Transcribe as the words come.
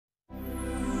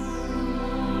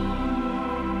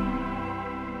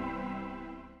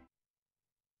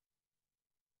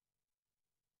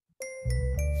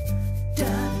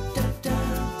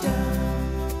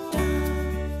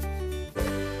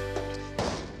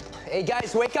Hey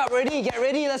guys, wake up already, get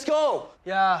ready, let's go!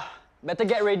 Yeah, better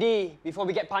get ready before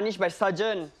we get punished by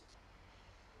Sergeant.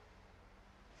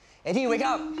 Eddie, wake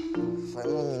up! 5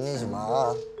 more minutes,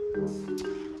 Ma.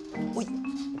 Oi.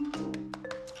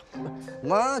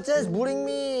 Ma, just bullying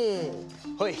me.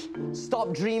 Hey,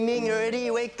 stop dreaming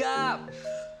already, wake up!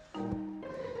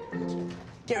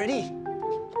 Get ready.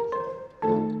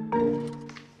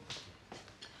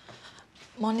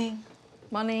 Morning.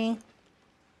 Morning.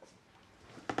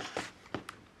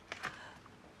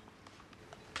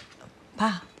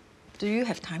 Pa, do you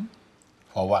have time?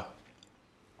 For what?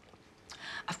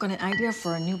 I've got an idea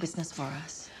for a new business for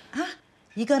us. Huh?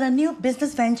 You got a new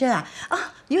business venture? Ah?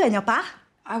 Oh, you and your pa?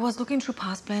 I was looking through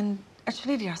Pa's plan.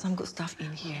 Actually, there are some good stuff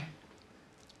in here.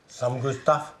 Some good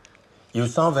stuff? You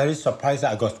sound very surprised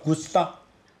that I got good stuff.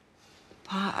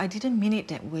 Pa, I didn't mean it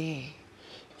that way.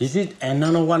 Is it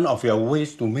another one of your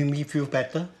ways to make me feel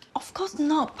better? Of course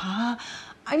not, Pa.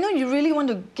 I know you really want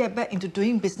to get back into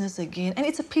doing business again, and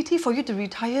it's a pity for you to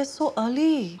retire so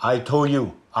early. I told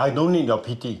you, I don't need your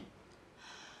pity.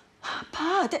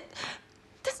 Pa,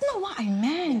 that's not what I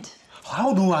meant.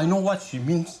 How do I know what she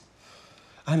means?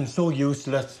 I'm so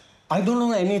useless. I don't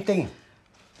know anything.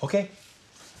 Okay?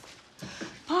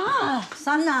 Pa,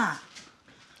 son ah.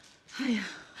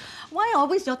 Why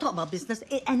always you talk about business?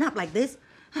 It end up like this?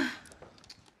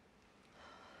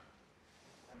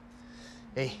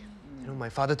 Hey, you know, my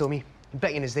father told me,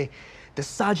 back in his day, the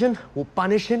sergeant will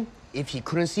punish him if he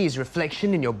couldn't see his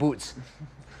reflection in your boots.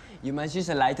 You must use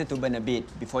a lighter to burn a bit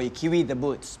before you kiwi the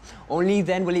boots. Only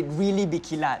then will it really be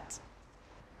kilat.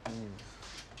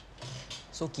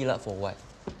 So kilat for what?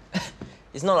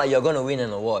 It's not like you're gonna win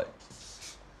an award.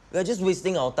 We're just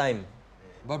wasting our time.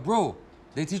 But bro,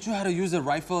 they teach you how to use a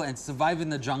rifle and survive in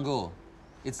the jungle.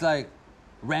 It's like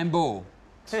Rambo.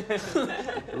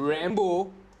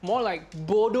 Rambo? More like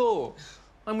Bodo.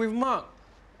 I'm with Mark.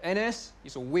 NS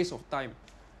is a waste of time.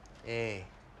 Hey,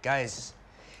 guys,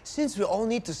 since we all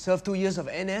need to serve 2 years of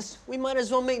NS, we might as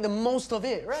well make the most of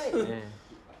it, right? Yeah.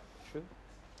 Sure.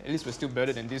 At least we're still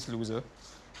better than this loser,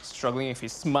 struggling with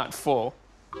his smart 4.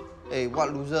 Hey,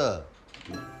 what loser?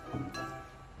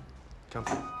 Come.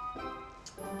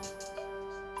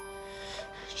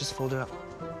 Just fold it up.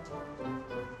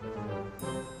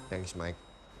 Thanks, Mike.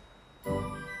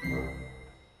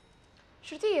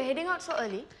 Shruti, you're heading out so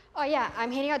early? Oh yeah,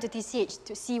 I'm heading out to TCH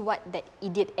to see what that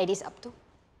idiot Eddie's up to.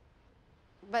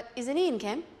 But isn't he in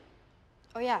camp?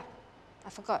 Oh yeah, I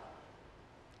forgot.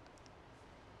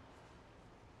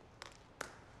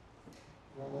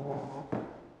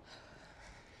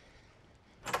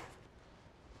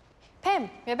 Pam,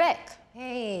 you're back.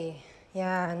 Hey,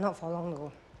 yeah, not for long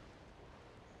though.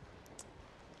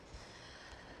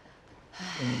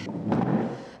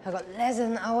 I got less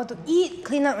than an hour to eat,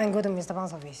 clean up and go to Mr.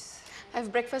 Pang's office. I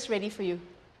have breakfast ready for you.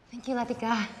 Thank you,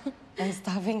 Latika. I'm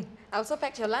starving. I also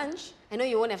packed your lunch. I know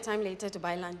you won't have time later to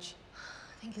buy lunch.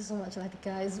 Thank you so much,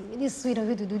 Latika. It's really sweet of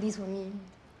you to do this for me.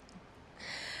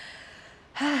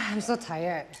 I'm so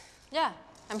tired. Yeah,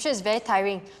 I'm sure it's very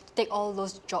tiring to take all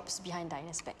those jobs behind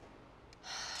Dinah's back.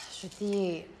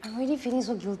 Shruti, I'm already feeling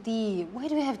so guilty. Why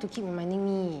do you have to keep reminding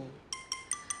me?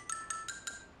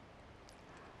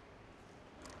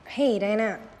 Hey,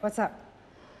 Dinah, what's up?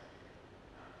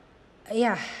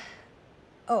 Yeah.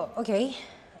 Oh, okay.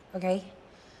 Okay.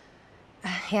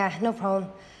 Yeah, no problem.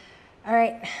 All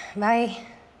right, bye.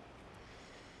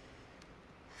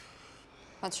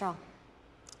 What's wrong?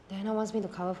 Diana wants me to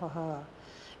cover for her.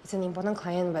 It's an important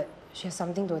client, but she has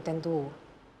something to attend to.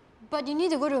 But you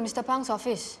need to go to Mr. Pang's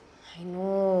office. I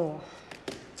know.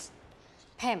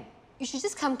 Pam, you should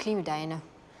just come clean with Diana.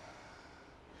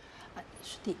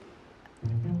 Shruti.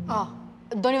 Oh,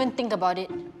 don't even think about it.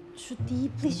 Shruti,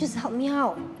 please just help me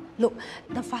out. Look,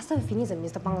 the faster we finish at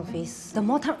Mr. Pang's office, the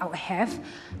more time I will have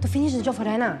to finish the job for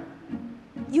Diana.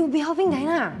 You'll be helping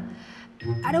Diana.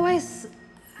 Otherwise,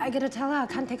 I gotta tell her I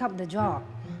can't take up the job.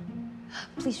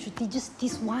 Please, Shruti, just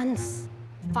this once.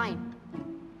 Fine.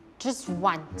 Just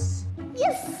once.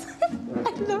 Yes!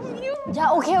 I love you.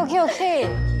 Yeah, okay.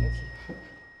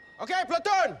 Okay,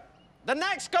 platoon. The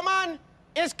next command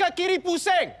is ke kiri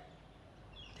pusing.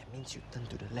 That means you turn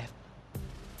to the left.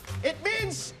 It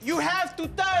means you have to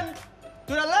turn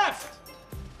to the left.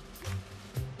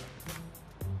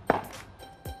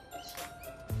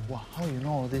 Wow, how you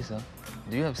know all this, huh?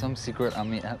 Do you have some secret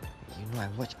army app? You know I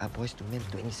watched Our Boys to Men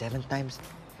 27 times,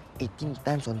 18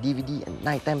 times on DVD and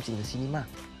 9 times in the cinema.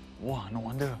 Wow, no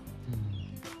wonder.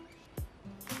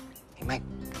 Hey, Mike,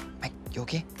 you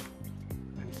okay?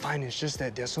 I'm fine, it's just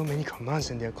that there are so many commands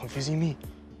and they're confusing me.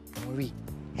 Don't worry.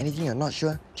 Anything you're not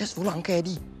sure, just follow Uncle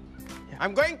Eddie.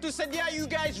 I'm going to sedia you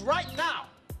guys right now.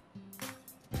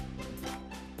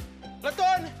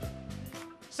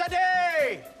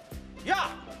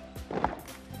 Ya.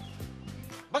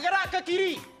 Bergerak ke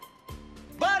kiri.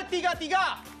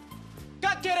 Bertiga-tiga.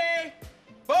 Ke kiri.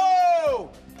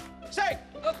 Boom. Shake.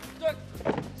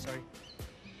 Sorry.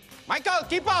 Michael,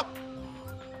 keep up.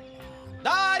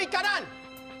 Dari kanan.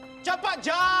 Cepat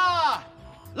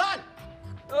jalan.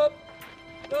 Up,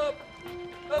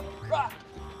 right.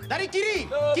 Dari kiri.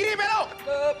 Kiri belok.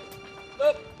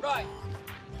 Up, right.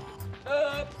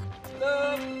 Up,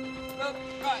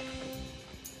 right.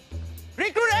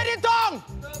 Recruit Eddie Tong.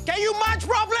 Can you march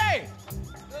properly?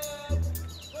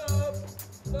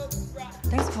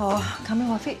 Thanks for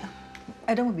coming, Wafiq.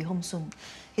 Adam will be home soon.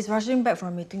 He's rushing back from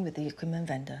a meeting with the equipment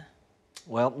vendor.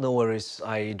 Well, no worries.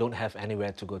 I don't have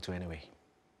anywhere to go to anyway.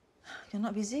 You're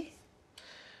not busy?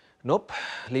 Nope.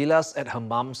 Leela's at her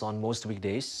mum's on most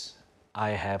weekdays.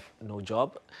 I have no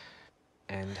job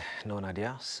and no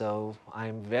Nadia, so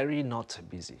I'm very not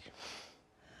busy.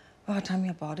 Well, tell me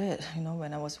about it. You know,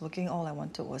 when I was working, all I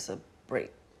wanted was a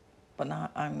break. But now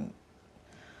I'm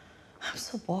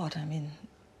so bored. I mean,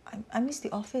 I miss the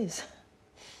office.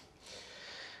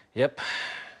 Yep.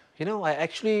 You know, I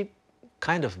actually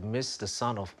kind of miss the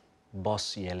sound of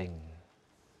boss yelling.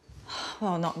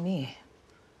 Well, not me.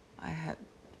 I had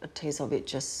a taste of it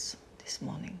just this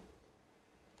morning.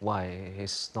 Why?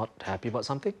 He's not happy about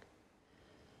something?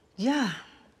 Yeah,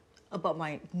 about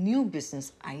my new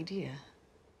business idea.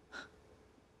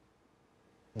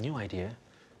 New idea?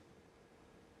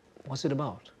 What's it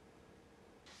about?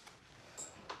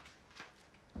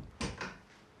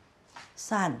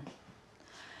 Son,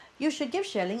 you should give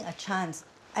Xue Ling a chance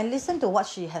and listen to what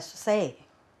she has to say.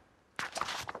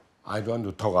 I don't want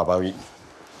to talk about it.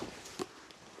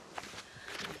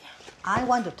 I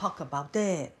want to talk about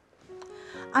it.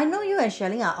 I know you and Xue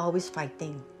Ling are always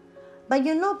fighting, but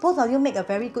you know both of you make a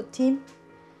very good team,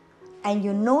 and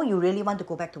you know you really want to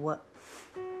go back to work.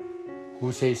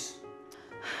 Who says?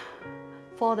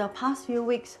 For the past few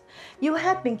weeks, you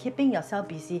have been keeping yourself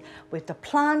busy with the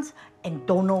plants and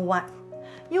don't know what.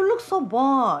 You look so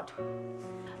bored.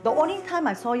 The only time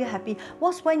I saw you happy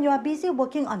was when you are busy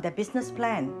working on the business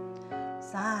plan.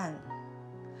 Son,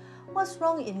 what's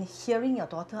wrong in hearing your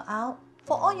daughter out?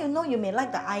 For all you know, you may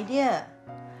like the idea.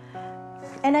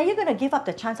 And are you going to give up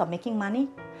the chance of making money?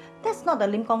 That's not the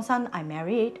Kwong San I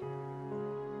married.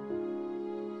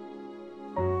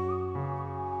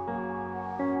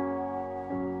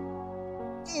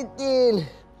 $18,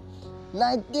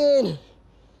 $19,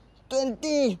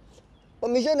 $20.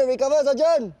 Permission to recover,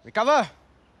 Sergeant. Recover.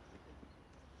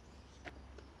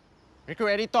 Recruit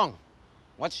Eddie Tong.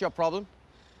 What's your problem?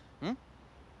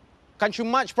 Can't you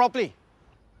march properly?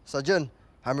 Sergeant,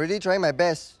 I'm really trying my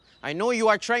best. I know you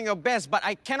are trying your best, but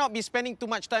I cannot be spending too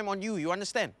much time on you. You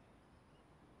understand?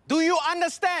 Do you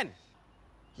understand?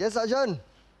 Yes, Sergeant.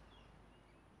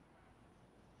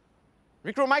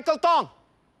 Recruit Michael Tong.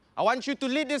 I want you to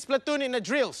lead this platoon in the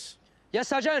drills. Yes,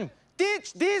 Sergeant.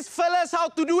 Teach these fellas how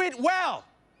to do it well.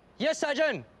 Yes,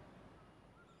 Sergeant.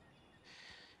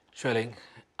 Xue Ling,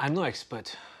 I'm no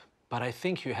expert, but I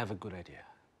think you have a good idea.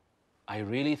 I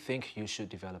really think you should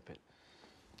develop it.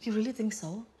 You really think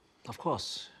so? Of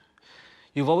course.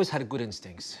 You've always had good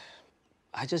instincts.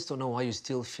 I just don't know why you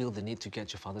still feel the need to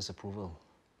get your father's approval.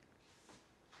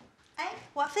 Hey,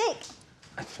 Wafiq.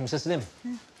 Mrs. Lim.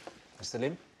 Mr.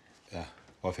 Lim? Yeah,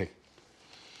 Wafiq.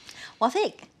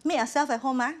 Wafiq, make yourself at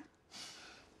home, huh?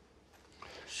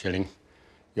 Xue Ling,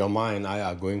 your ma and I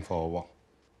are going for a walk.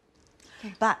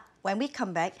 But when we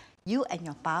come back, you and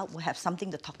your pa will have something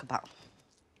to talk about.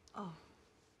 Oh,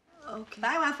 okay.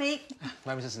 Bye, Wafiq.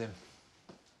 Bye, Mrs. Lim.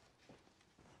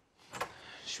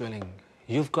 Xue Ling,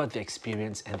 you've got the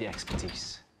experience and the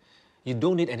expertise. You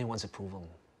don't need anyone's approval.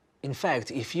 In fact,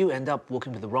 if you end up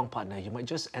working with the wrong partner, you might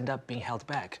just end up being held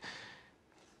back.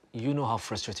 You know how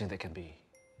frustrating that can be.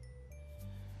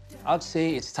 I'd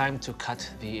say it's time to cut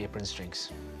the apron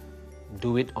strings.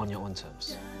 Do it on your own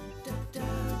terms.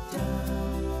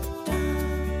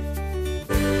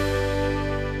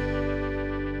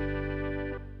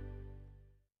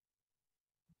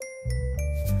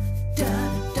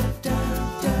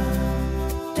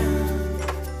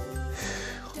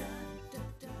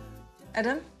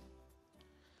 Adam?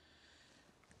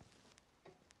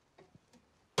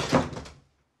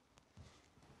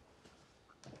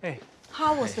 Hey.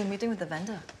 How was the meeting with the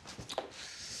vendor?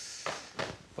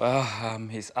 Well,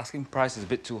 his asking price is a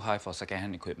bit too high for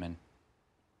second-hand equipment.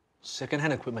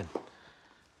 Second-hand equipment?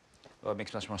 Well, it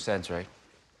makes much more sense, right?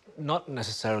 Not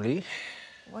necessarily.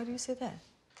 Why do you say that?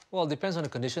 Well, it depends on the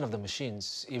condition of the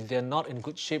machines. If they're not in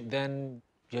good shape, then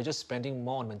you're just spending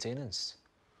more on maintenance.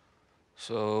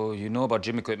 So, you know about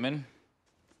gym equipment?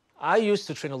 I used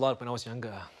to train a lot when I was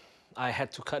younger. I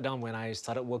had to cut down when I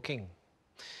started working.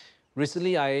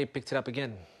 Recently, I picked it up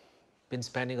again. Been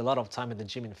spending a lot of time in the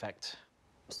gym, in fact.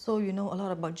 So you know a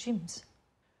lot about gyms?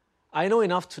 I know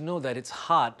enough to know that it's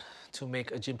hard to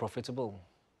make a gym profitable.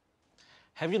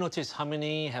 Have you noticed how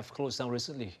many have closed down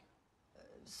recently?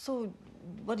 So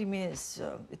what do you mean is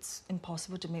it's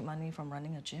impossible to make money from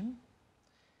running a gym?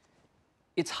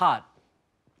 It's hard,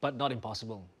 but not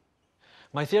impossible.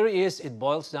 My theory is it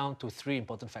boils down to 3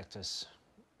 important factors: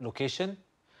 location,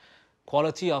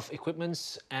 quality of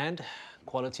equipments, and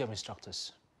quality of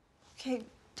instructors. Okay,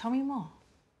 tell me more.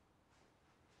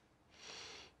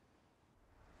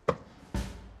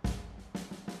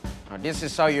 Now, this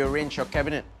is how you arrange your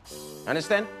cabinet.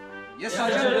 Understand? Yes,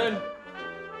 Sergeant.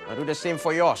 I'll do the same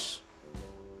for yours.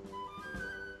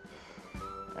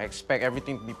 I expect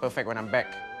everything to be perfect when I'm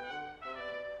back.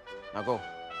 Now go.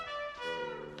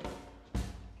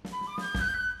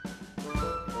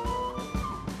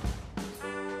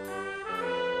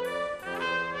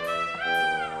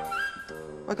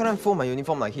 Why can't I fold my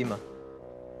uniform like him?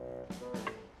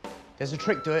 There's a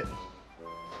trick to it.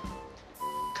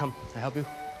 Come, I help you.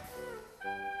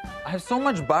 I have so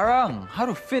much barang. How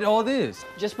to fit all this?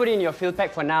 Just put it in your field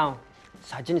pack for now.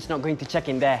 Sergeant is not going to check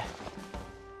in there.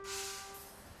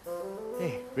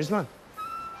 Hey, Rizman.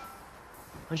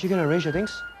 Aren't you gonna arrange your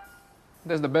things?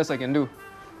 That's the best I can do.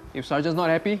 If Sergeant's not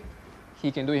happy,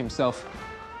 he can do it himself.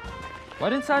 Why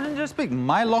didn't Sergeant just pick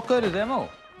my locker to demo?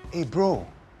 Hey, bro.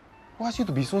 Who asked you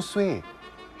to be so sway?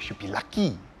 You should be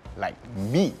lucky, like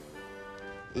me.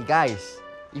 Hey guys,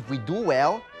 if we do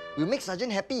well, we'll make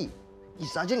Sergeant happy. If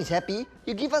Sergeant is happy,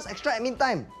 he'll give us extra admin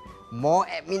time. More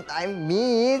admin time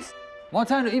means... More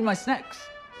time to eat my snacks.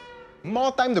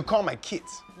 More time to call my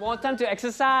kids. More time to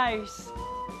exercise.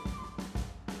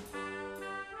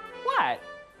 What?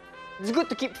 It's good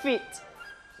to keep fit.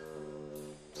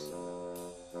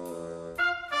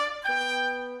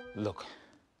 Look,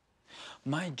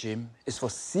 my gym is for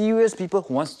serious people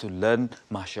who wants to learn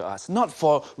martial arts, not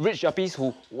for rich yuppies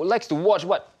who likes to watch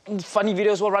funny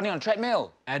videos while running on a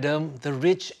treadmill. Adam, the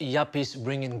rich yuppies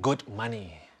bring in good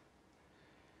money.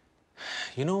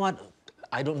 You know what?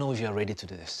 I don't know if you're ready to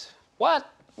do this.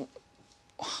 What?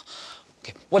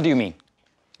 Okay, what do you mean?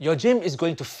 Your gym is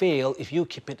going to fail if you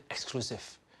keep it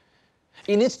exclusive.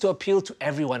 It needs to appeal to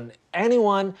everyone,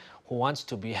 anyone who wants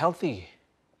to be healthy.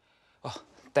 Oh,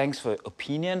 thanks for your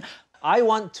opinion. I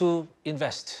want to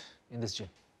invest in this gym.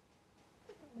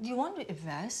 Do you want to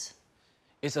invest?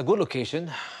 It's a good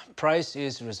location, price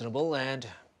is reasonable, and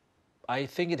I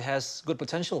think it has good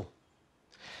potential.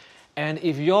 And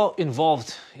if you're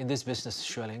involved in this business,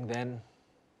 Xue Ling, then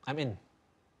I'm in.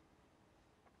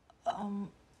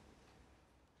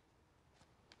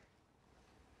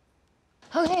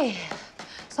 Okay,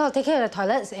 so I'll take care of the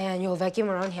toilets and you'll vacuum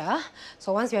around here.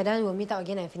 So once we're done, we'll meet up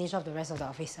again and finish off the rest of the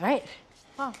office, all right?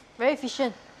 Wow, very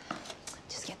efficient.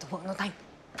 Just get to work, no time.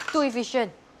 Too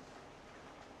efficient.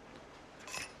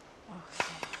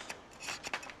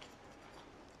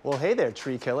 Well, hey there,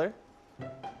 tree killer.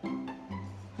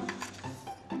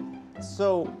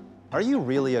 So, are you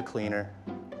really a cleaner?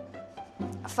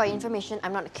 For your information,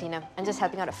 I'm not a cleaner. I'm just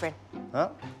helping out a friend. Huh?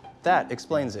 That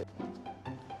explains it.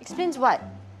 Explains what?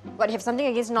 What, you have something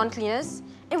against non-cleaners?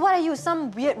 And what are you,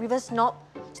 some weird river snob?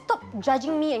 Stop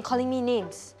judging me and calling me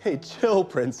names. Hey, chill,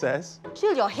 princess.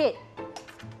 Chill your head.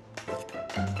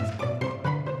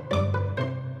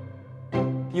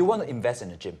 You want to invest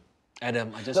in a gym?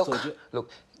 Adam, I just told you. Look,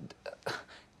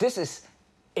 this is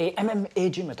a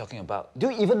MMA gym we're talking about. Do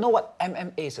you even know what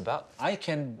MMA is about?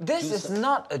 This is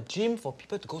not a gym for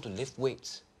people to go to lift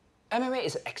weights. MMA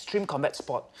is an extreme combat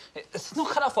sport. It's not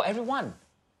cut out for everyone.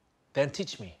 Then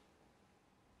teach me.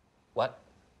 What?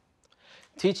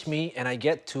 Teach me and I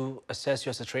get to assess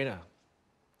you as a trainer.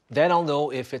 Then I'll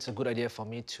know if it's a good idea for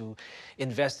me to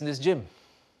invest in this gym.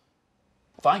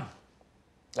 Fine.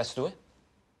 Let's do it.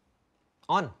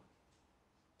 On.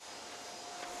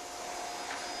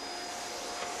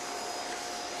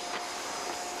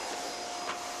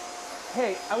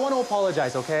 Hey, I want to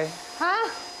apologize, okay? Huh?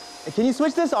 Can you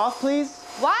switch this off, please?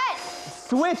 What?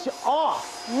 Switch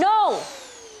off! No!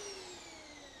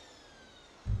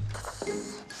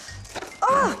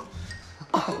 Oh!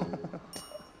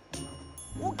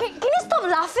 Can you stop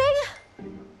laughing?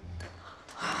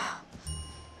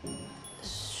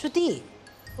 Shruti,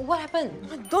 what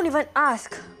happened? Don't even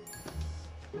ask.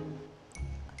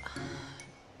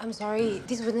 I'm sorry,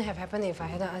 this wouldn't have happened if I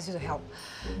hadn't asked you to help.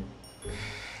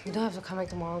 You don't have to come back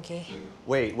tomorrow, okay?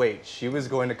 Wait, she was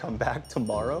going to come back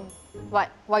tomorrow?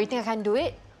 What? Why, you think I can't do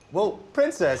it? Well,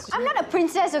 princess... I'm not a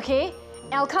princess, okay?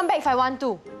 And I'll come back if I want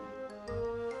to.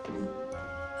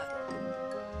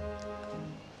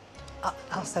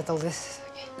 I'll settle this.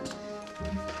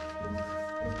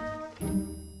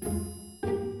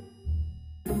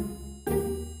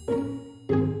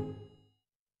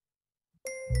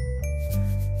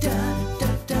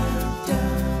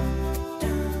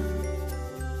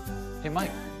 Hey,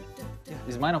 Mike.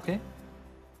 Is mine okay?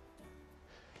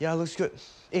 Yeah, looks good.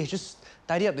 Hey, just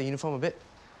tidy up the uniform a bit.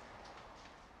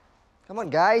 Come on,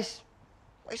 guys.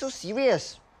 Why so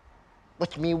serious?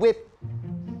 Watch me whip.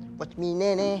 Watch me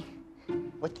nene.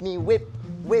 Watch me whip,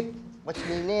 whip. Watch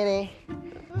me nene.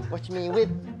 Watch me whip.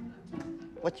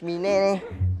 Watch me nene.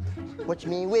 Watch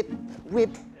me whip,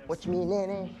 whip. Watch me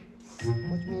nene.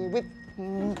 Watch me whip.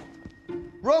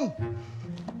 Rum!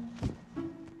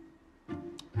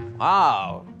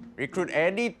 Wow, recruit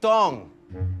Eddie Tong.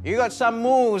 You got some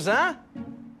moves, huh?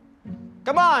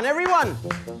 Come on, everyone.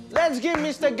 Let's give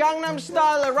Mr. Gangnam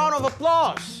Style a round of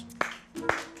applause.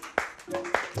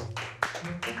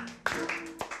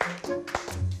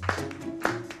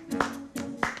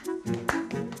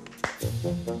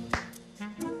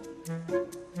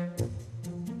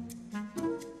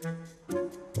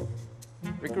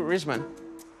 Recruit Rizman.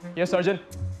 Yes, Sergeant.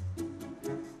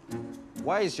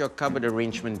 Why is your cupboard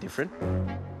arrangement different?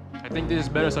 I think this is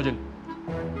better, Sergeant.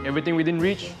 Everything within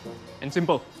reach and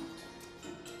simple.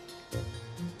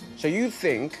 So you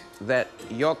think that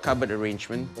your cupboard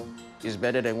arrangement is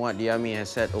better than what the army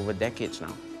has had over decades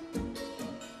now?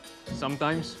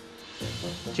 Sometimes,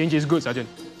 change is good, Sergeant.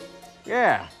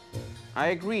 Yeah, I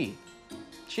agree.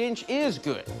 Change is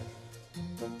good.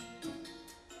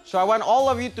 So I want all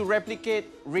of you to replicate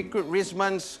Recruit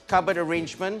Rizman's cupboard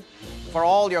arrangement for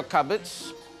all your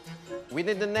cupboards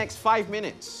within the next 5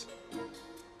 minutes.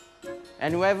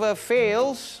 And whoever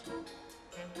fails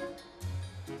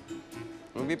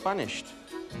will be punished.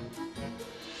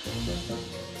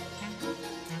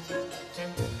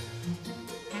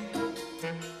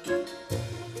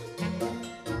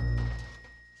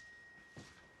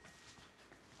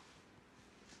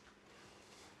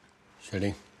 Xue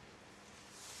Ling,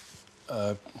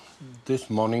 this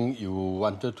morning you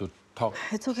wanted to talk.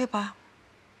 It's okay, Pa.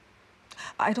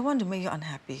 I don't want to make you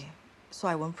unhappy, so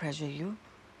I won't pressure you.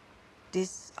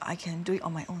 This, I can do it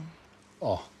on my own.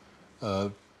 Oh,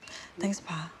 Thanks,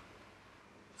 Pa.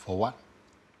 for what?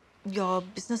 Your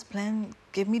business plan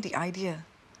gave me the idea.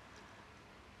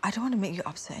 I don't want to make you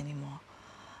upset anymore.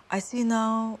 I see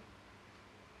now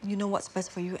you know what's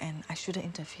best for you and I shouldn't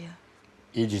interfere.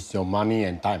 It is your money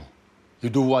and time. You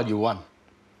do what you want.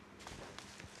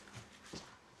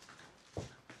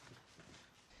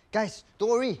 Guys, don't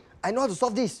worry. I know how to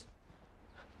solve this.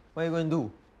 What are you going to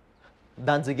do?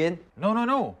 Dance again? No.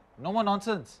 No more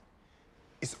nonsense.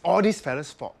 It's all these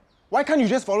fellas' fault. Why can't you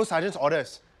just follow Sergeant's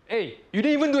orders? Hey, you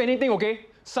didn't even do anything, okay?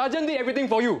 Sergeant did everything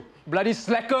for you. Bloody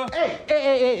slacker.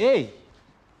 Hey!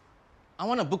 I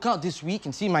want to book out this week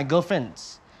and see my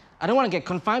girlfriends. I don't want to get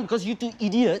confined because you two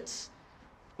idiots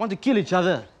want to kill each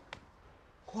other.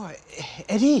 What?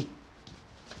 Eddie?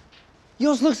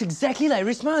 Yours looks exactly like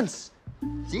Rizman's.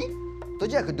 See?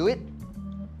 Told you I could do it.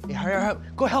 Hey, hurry up.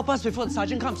 Go help us before the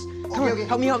sergeant comes. Come on, Okay.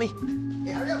 help me.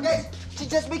 Hey, hurry up, guys.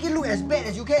 Just make it look as bad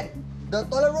as you can. The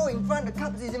toilet roll in front, the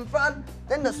cups is in front,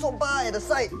 then the soap bar at the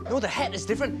side. No, the hat is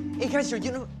different. Hey guys,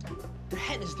 you know, the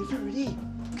hat is different already.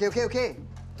 Okay.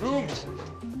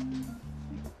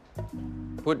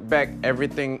 Put back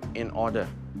everything in order.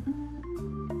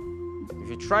 If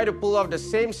you try to pull off the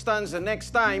same stunts the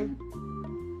next time,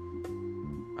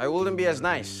 I wouldn't be as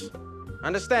nice.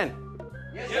 Understand?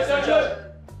 Yes,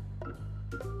 Sergeant.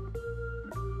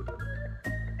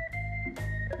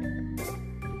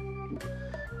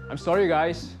 I'm sorry,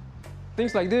 guys.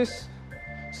 Things like this,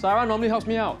 Sarah normally helps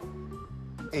me out.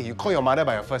 Hey, you call your mother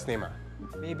by your first name, ah?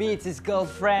 Maybe it's his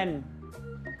girlfriend.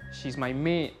 She's my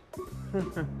mate.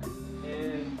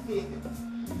 Hey,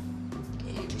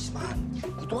 Rizman,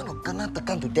 you don't want to kena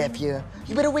tekan to death here.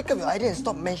 You better wake up your idea and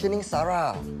stop mentioning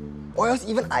Sarah. Or else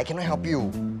even I cannot help you.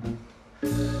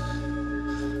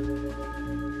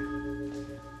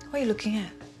 What are you looking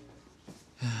at?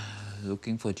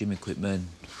 Looking for gym equipment.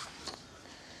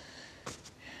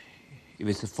 If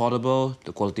it's affordable,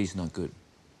 the quality is not good.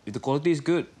 If the quality is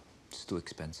good, it's too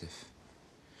expensive.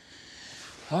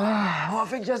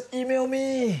 Wafiq just emailed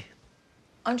me.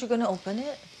 Aren't you going to open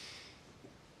it?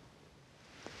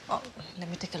 Oh, let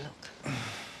me take a look.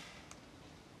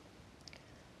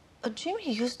 A gym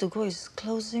he used to go is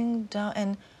closing down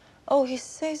and, oh, he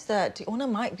says that the owner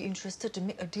might be interested to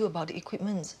make a deal about the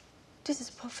equipment. This is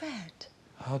perfect.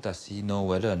 How does he know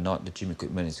whether or not the gym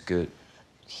equipment is good?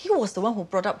 He was the one who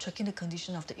brought up checking the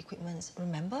condition of the equipment,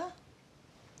 remember?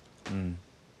 I'm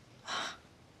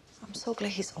so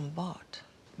glad he's on board.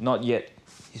 Not yet.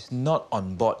 He's not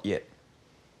on board yet.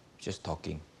 Just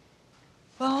talking.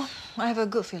 Well, I have a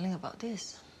good feeling about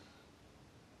this.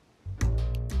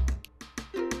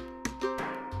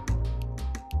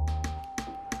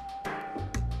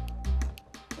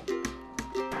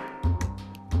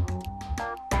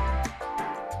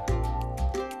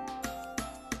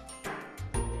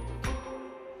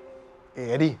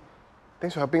 Hey, Eddie.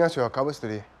 Thanks for helping us with our covers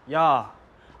today. Yeah.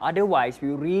 Otherwise, we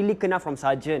really kena from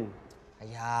Sergeant.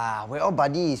 Yeah, we're all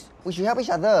buddies. We should help each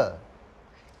other.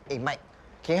 Hey, Mike,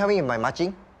 can you help me with my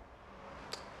marching?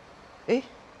 Hey,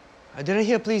 I didn't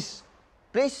hear, please.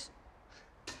 Please?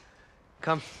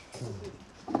 Come.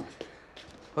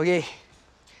 Okay.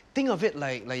 Think of it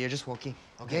like you're just walking,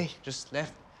 okay? Just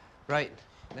left, right,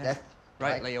 left,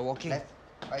 right, like you're walking. Left,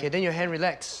 right. Okay, then your hand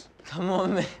relax. Come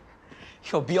on, man.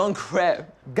 You're beyond crap.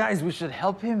 Guys, we should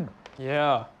help him.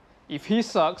 Yeah. If he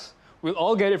sucks, we'll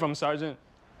all get it from Sergeant.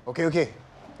 Okay.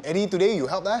 Eddie, today you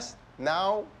helped us.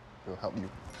 Now, we'll help you.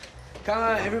 Come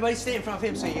on, everybody stay in front of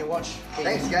him so you can watch. Okay,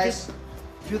 Thanks, guys. just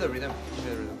feel the rhythm.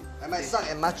 I might suck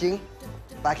at marching,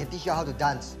 but I can teach you how to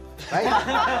dance. Right?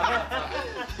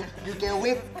 You can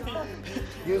whip.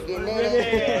 You can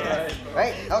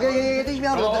right? Okay, teach me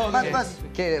how to dance first.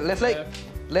 Okay, left leg.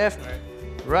 Left.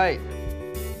 Right.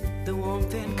 The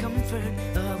warmth and comfort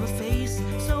of a face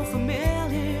so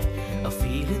familiar, a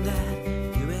feeling that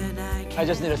you and I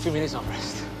just need a few minutes of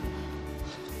rest.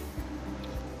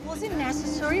 Was it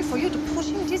necessary for you to push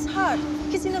him this hard?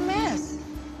 He's in a mess.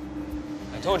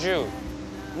 I told you,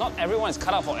 not everyone is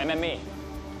cut out for MMA.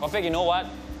 Wafiq, you know what?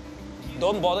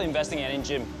 Don't bother investing in any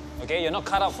gym, okay? You're not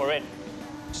cut out for it.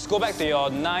 Just go back to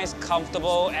your nice,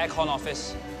 comfortable aircon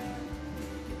office.